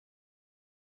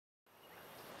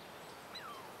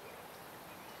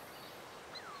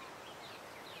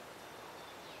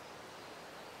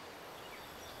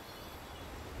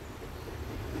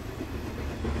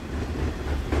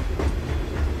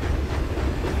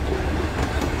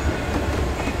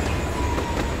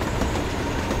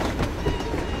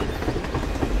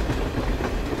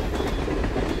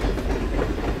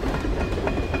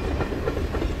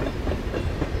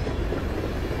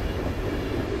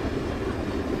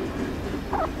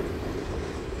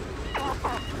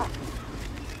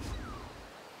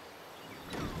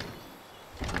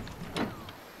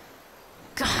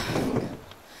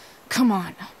Come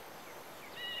on.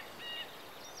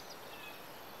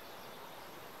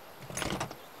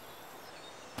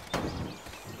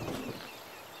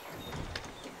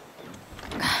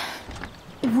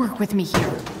 Work with me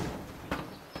here.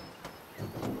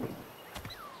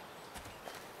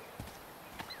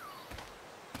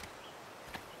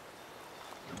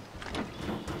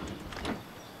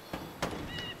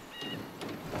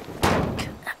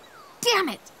 Damn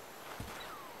it!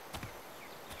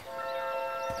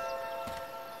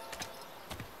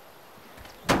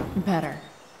 Better.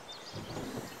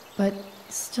 But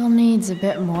still needs a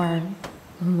bit more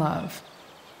love.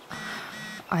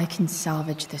 I can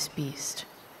salvage this beast.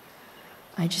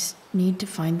 I just need to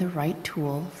find the right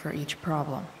tool for each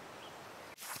problem.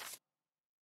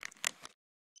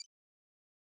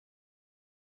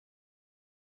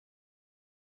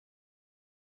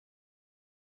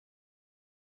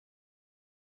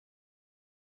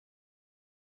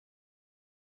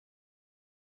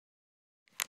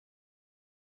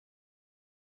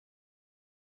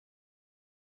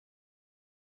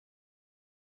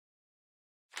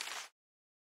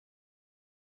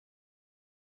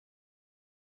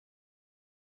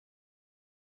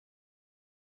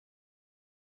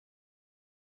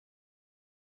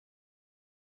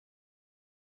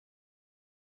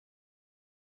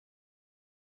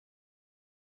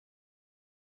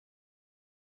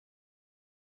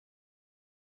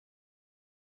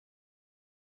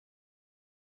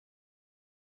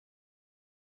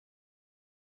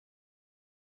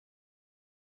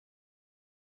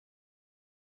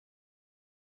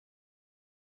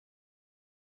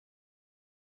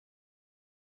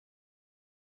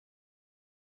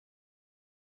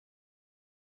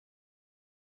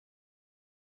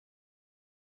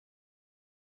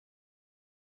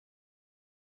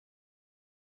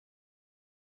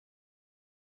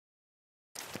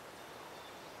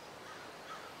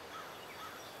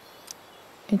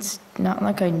 It's not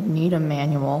like I need a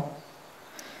manual,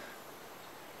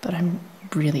 but I'm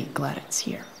really glad it's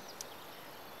here.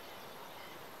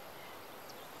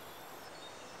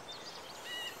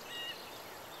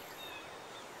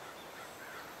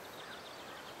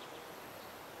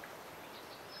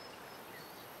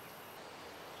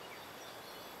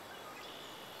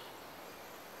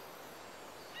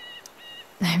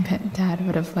 I bet Dad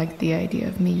would have liked the idea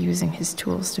of me using his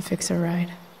tools to fix a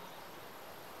ride.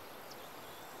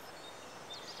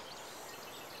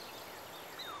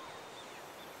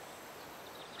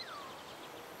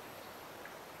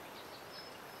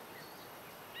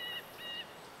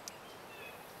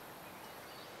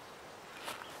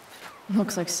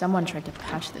 Looks like someone tried to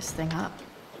patch this thing up.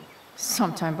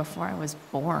 Sometime before I was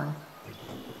born.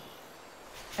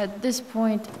 At this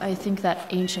point, I think that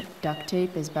ancient duct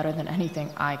tape is better than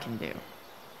anything I can do.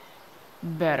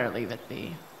 Better leave it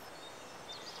be.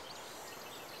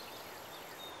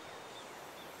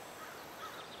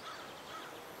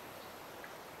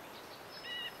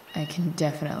 I can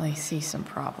definitely see some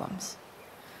problems.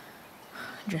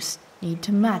 Just need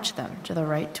to match them to the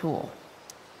right tool.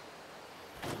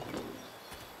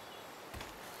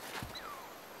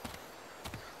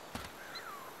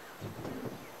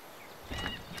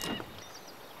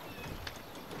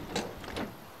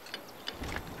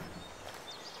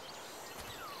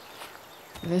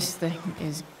 This thing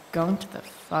is going to the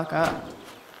fuck up.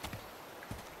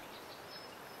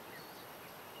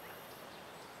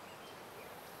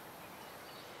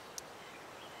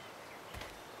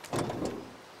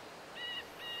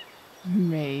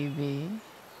 Maybe.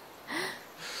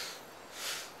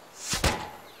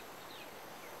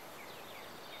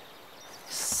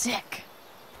 Sick.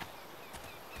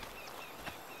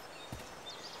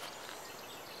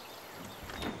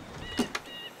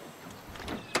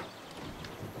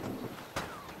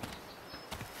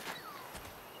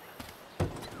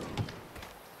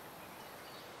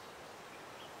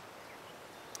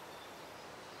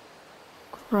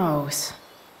 Gross,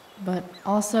 but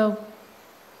also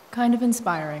kind of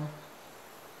inspiring.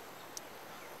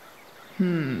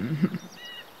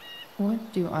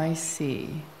 What do I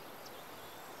see?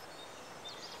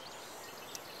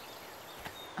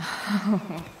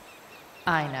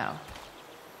 I know.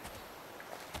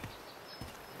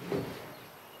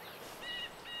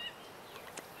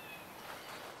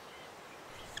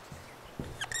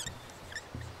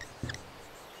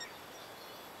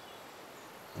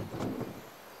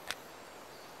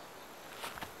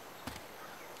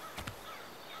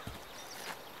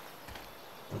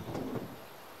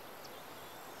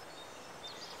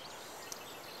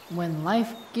 When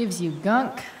life gives you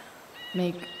gunk,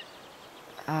 make,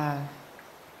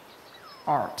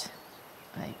 art,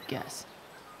 I guess.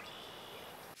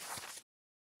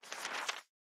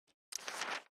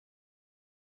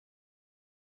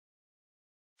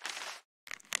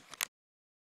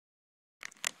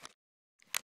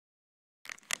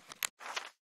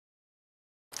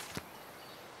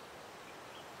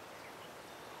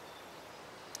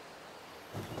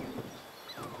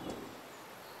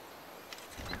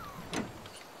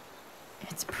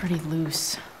 It's pretty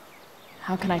loose.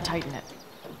 How can I tighten it?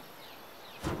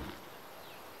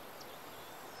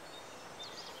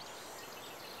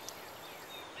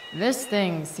 This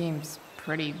thing seems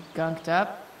pretty gunked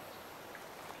up.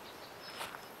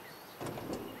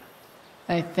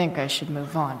 I think I should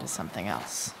move on to something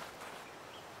else.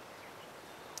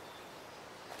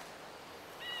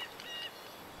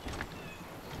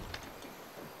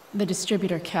 The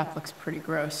distributor cap looks pretty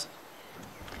gross.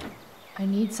 I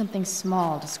need something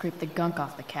small to scrape the gunk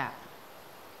off the cap.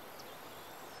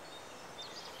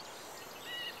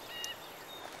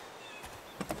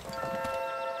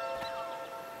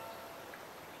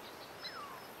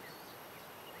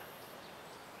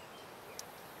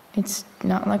 It's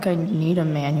not like I need a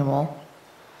manual,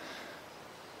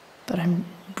 but I'm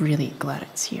really glad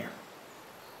it's here.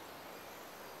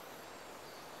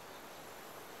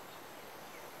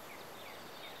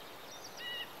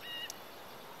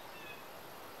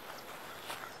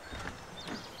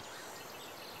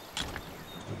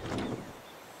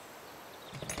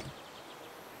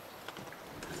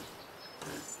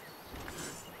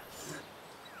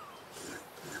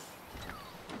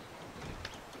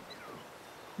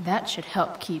 That should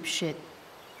help keep shit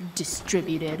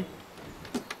distributed.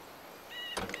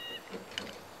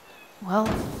 Well,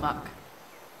 fuck.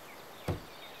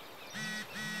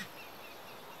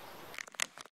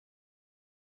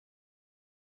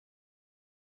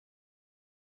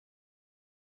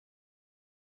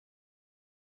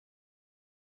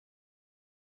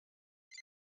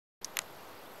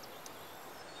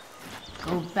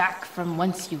 Go back from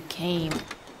whence you came.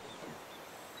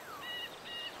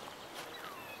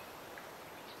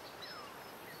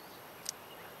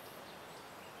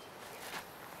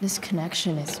 This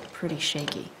connection is pretty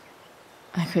shaky.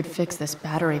 I could fix this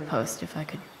battery post if I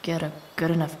could get a good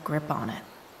enough grip on it.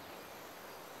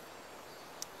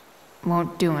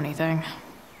 Won't do anything.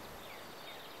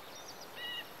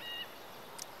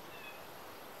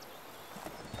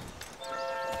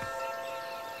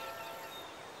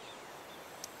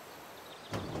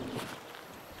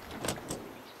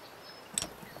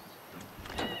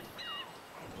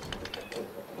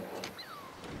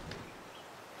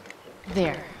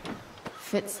 There.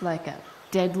 Fits like a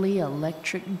deadly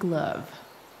electric glove.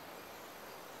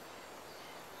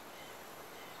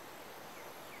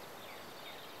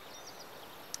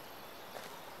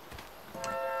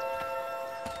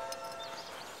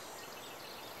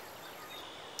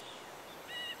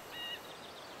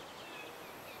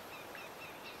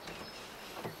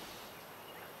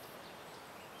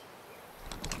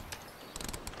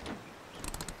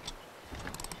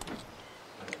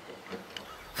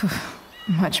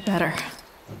 Much better.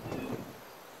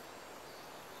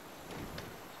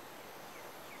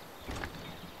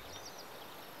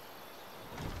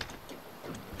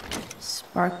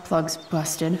 Spark plug's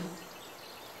busted.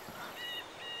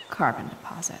 Carbon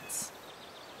deposits.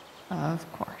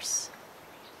 Of course.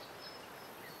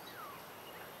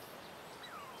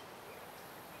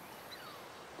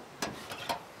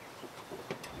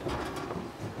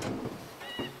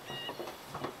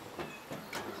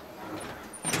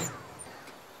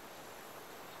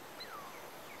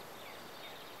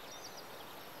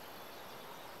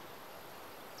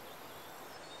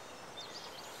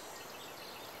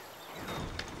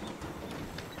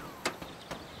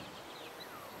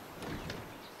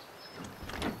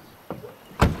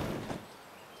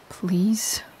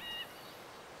 Please,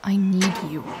 I need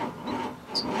you.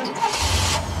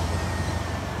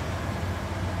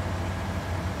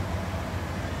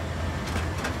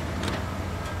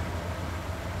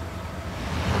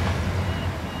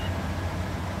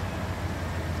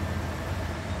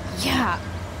 Yeah.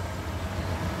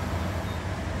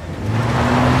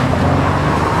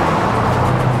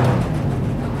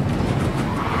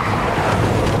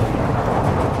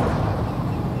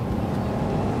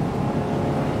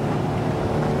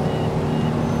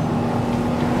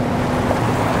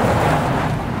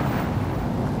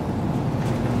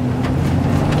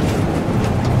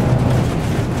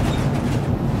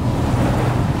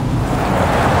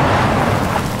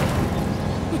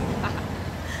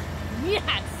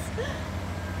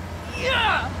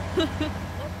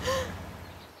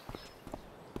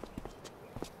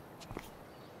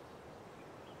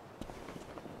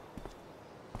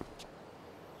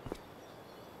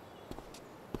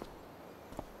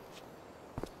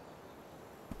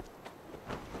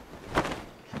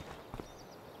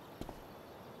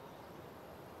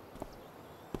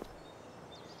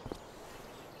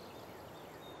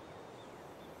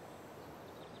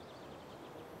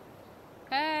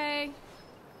 Hey,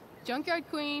 Junkyard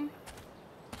Queen,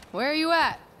 where are you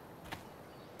at?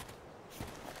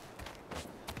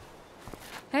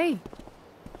 Hey.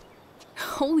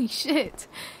 Holy shit.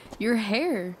 Your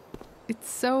hair. It's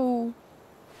so...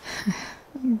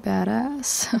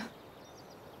 Badass.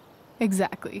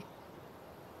 Exactly.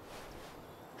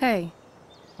 Hey,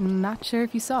 not sure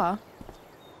if you saw,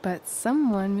 but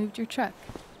someone moved your truck.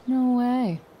 No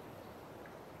way.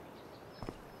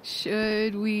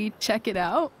 Should we check it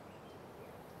out?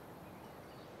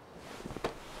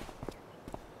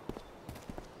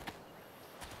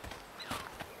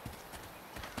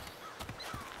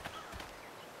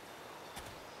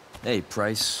 Hey,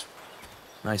 Price.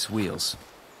 Nice wheels.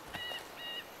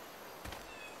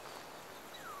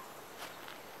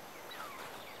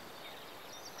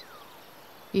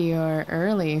 You're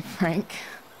early, Frank.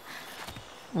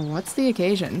 What's the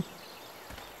occasion?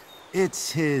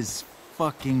 It's his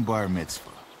fucking bar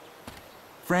mitzvah.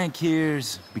 Frank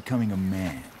here's becoming a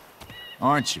man.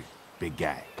 Aren't you, big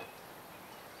guy?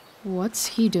 What's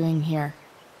he doing here?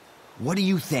 What do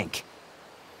you think?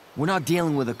 We're not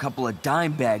dealing with a couple of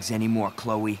dime bags anymore,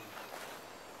 Chloe.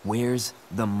 Where's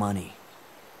the money?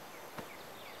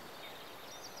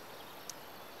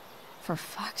 For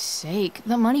fuck's sake,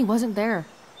 the money wasn't there.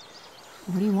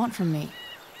 What do you want from me?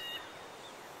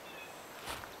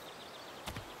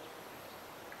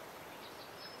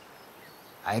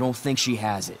 I don't think she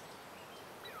has it.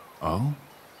 Oh?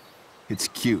 It's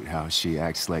cute how she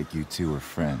acts like you two are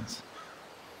friends.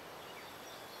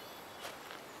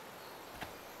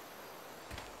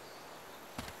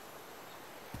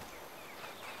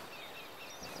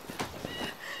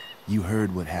 You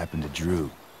heard what happened to Drew,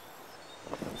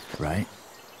 right?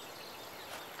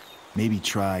 Maybe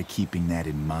try keeping that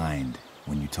in mind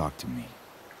when you talk to me.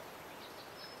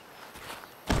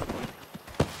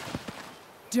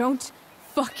 Don't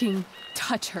fucking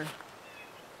touch her.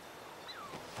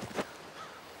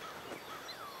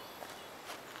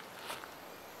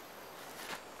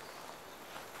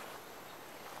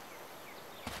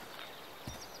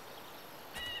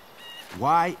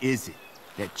 Why is it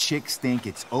that chicks think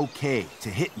it's okay to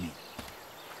hit me?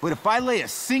 But if I lay a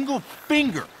single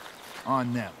finger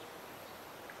on them,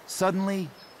 suddenly,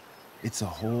 it's a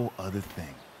whole other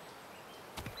thing.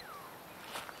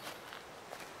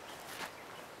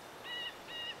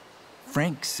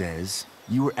 Frank says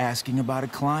you were asking about a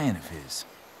client of his.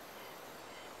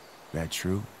 That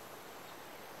true?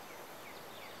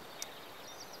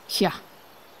 Yeah,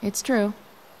 it's true.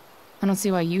 I don't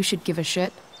see why you should give a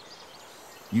shit.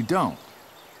 You don't?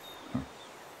 Huh.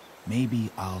 Maybe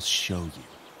I'll show you.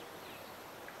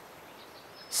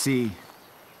 See,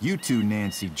 you two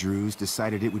Nancy Drews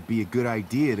decided it would be a good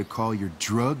idea to call your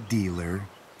drug dealer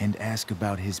and ask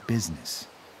about his business.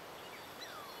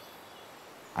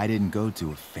 I didn't go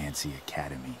to a fancy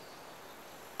academy,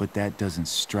 but that doesn't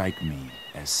strike me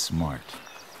as smart.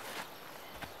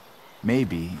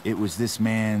 Maybe it was this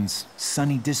man's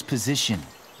sunny disposition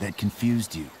that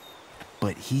confused you,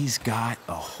 but he's got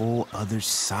a whole other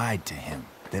side to him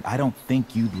that I don't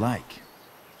think you'd like.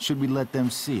 Should we let them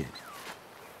see it?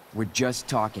 We're just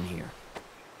talking here.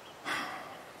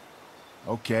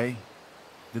 Okay,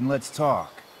 then let's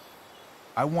talk.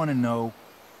 I want to know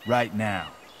right now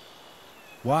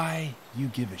why you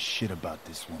give a shit about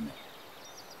this woman.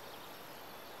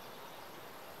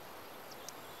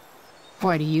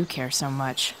 Why do you care so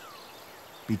much?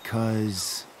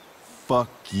 Because fuck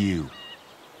you.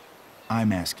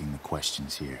 I'm asking the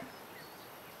questions here.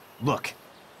 Look,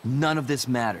 none of this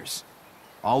matters.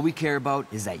 All we care about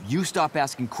is that you stop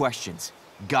asking questions.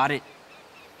 Got it?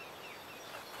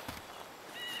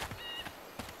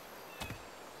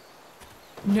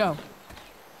 No.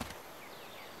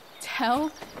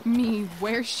 Tell me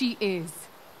where she is.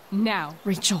 Now.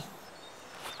 Rachel.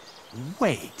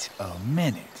 Wait a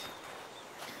minute.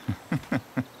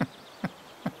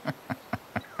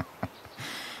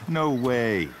 No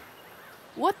way.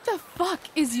 What the fuck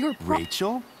is your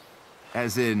Rachel?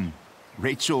 As in,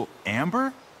 Rachel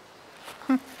Amber?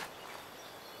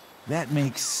 That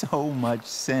makes so much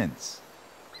sense.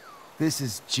 This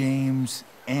is James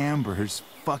Amber's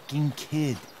fucking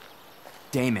kid.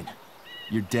 Damon.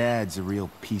 Your dad's a real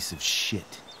piece of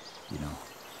shit, you know.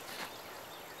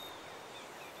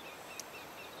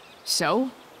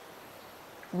 So?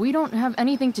 We don't have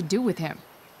anything to do with him.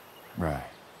 Right.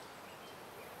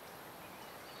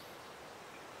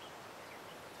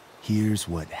 Here's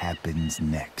what happens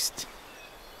next.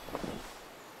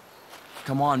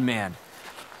 Come on, man.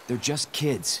 They're just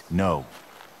kids. No,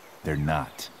 they're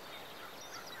not.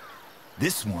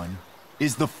 This one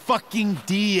is the fucking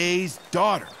DA's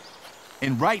daughter.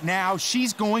 And right now,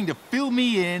 she's going to fill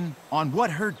me in on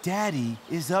what her daddy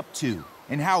is up to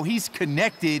and how he's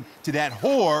connected to that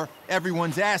whore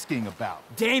everyone's asking about.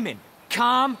 Damon,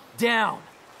 calm down.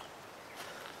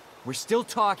 We're still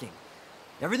talking.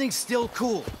 Everything's still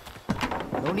cool.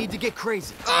 No need to get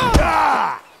crazy.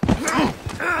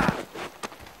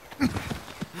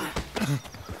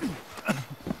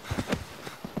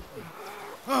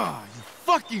 You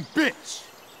fucking bitch!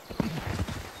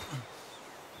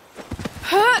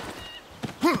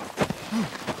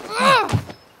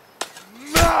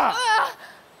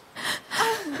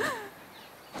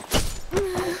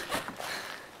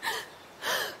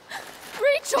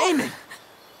 Rachel! Damon!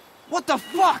 What the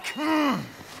fuck?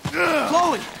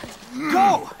 Chloe!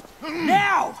 Go!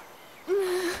 Now!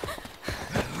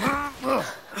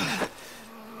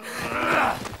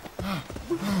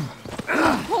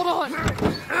 Hold on!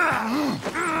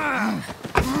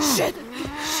 Shit!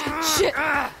 Shit!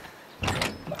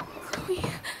 Chloe.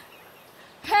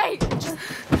 Hey! Just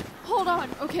hold on,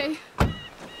 okay?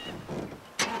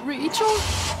 Rachel?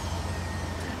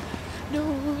 No.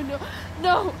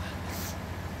 No!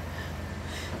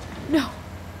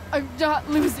 I'm not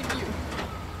losing you.